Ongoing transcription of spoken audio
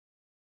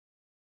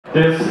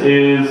This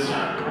is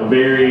a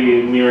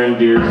very near and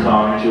dear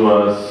song to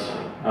us.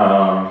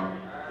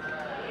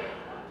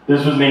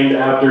 This was named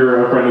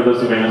after a friend of the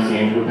Savannah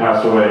scene who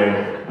passed away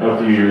a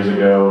few years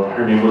ago.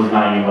 Her name was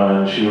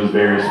Niema, and she was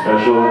very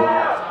special.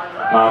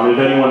 If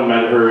anyone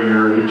met her,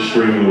 you're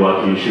extremely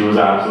lucky. She was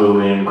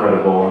absolutely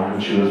incredible,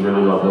 and she was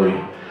really lovely.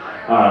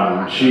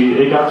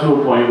 It got to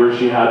a point where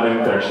she had an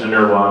infection in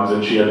her lungs,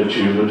 and she had to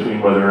choose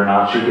between whether or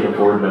not she could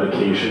afford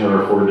medication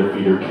or afford to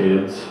feed her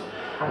kids.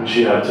 And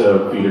she had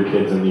to feed her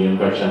kids, and the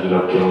infection ended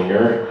up killing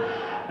her.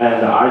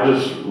 And I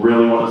just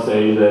really want to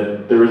say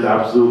that there is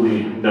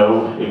absolutely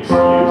no excuse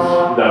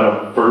that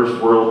a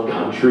first world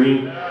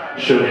country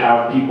should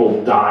have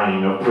people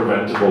dying of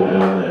preventable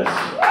illness.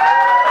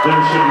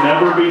 There should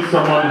never be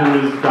someone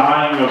who is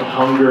dying of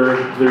hunger.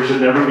 There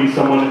should never be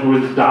someone who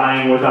is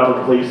dying without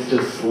a place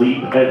to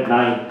sleep at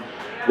night.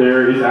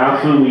 There is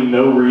absolutely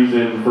no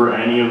reason for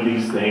any of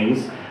these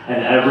things,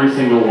 and every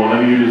single one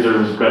of you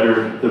deserves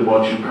better than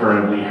what you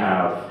currently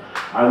have.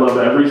 I love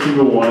every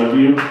single one of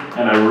you,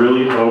 and I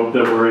really hope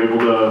that we're able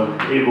to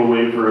pave a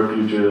way for a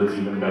future that's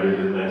even better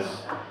than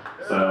this.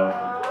 So.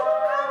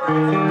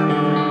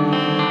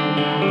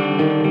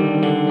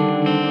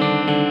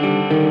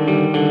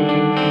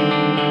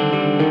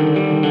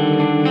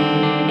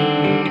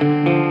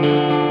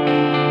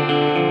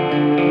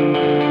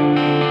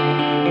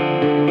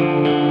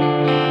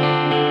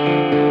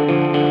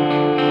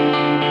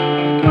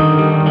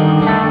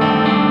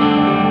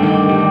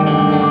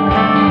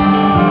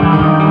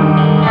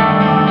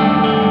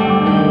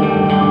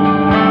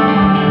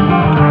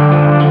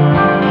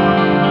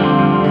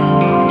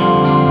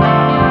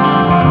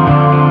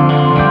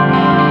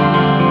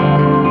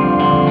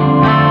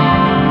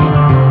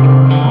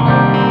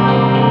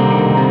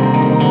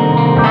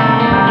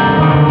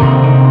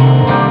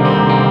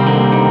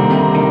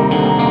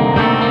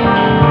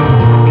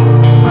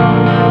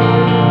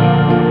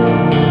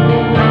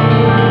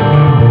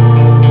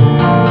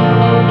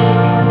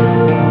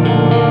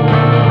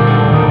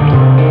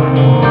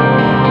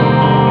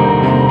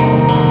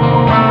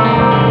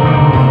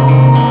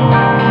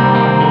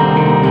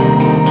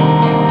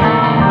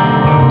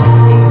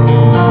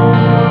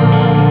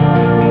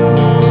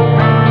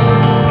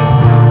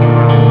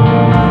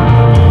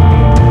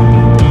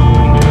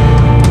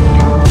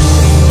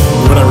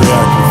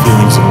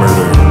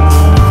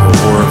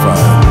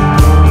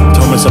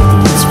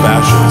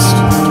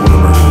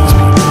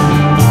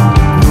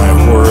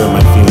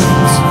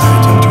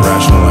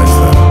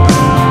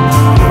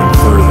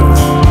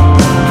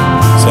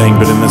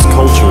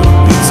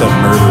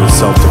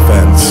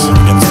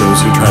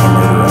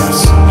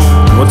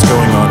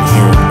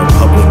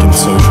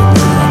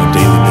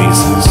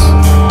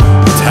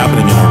 It's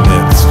happening in our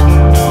midst,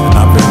 and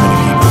not very many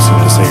people seem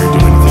to say are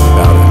doing